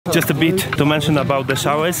Just a bit to mention about the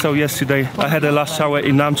showers. So yesterday I had a last shower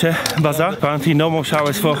in Namche Bazaar. Apparently no more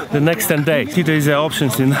showers for the next 10 days. There is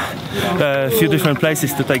options in a few different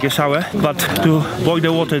places to take a shower, but to boil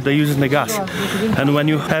the water they're using the gas. And when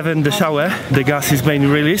you have in the shower, the gas is being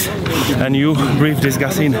released and you breathe this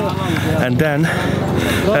gas in. And then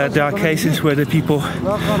there are cases where the people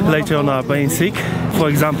later on are being sick. For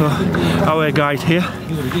example, our guide here,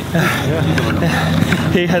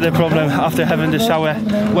 he had a problem after having the shower.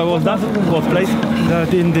 Where was that? What place?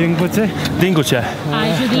 In Dinguche. Dinguche.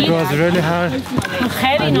 It was really hard.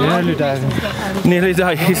 Nearly died. Nearly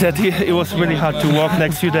died. He said it was really hard to walk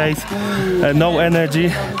next few days, no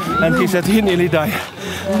energy, and he said he nearly died.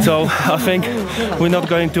 So I think we're not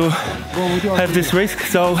going to have this risk,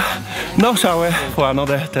 so no shower for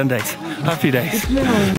another 10 days. Happy days.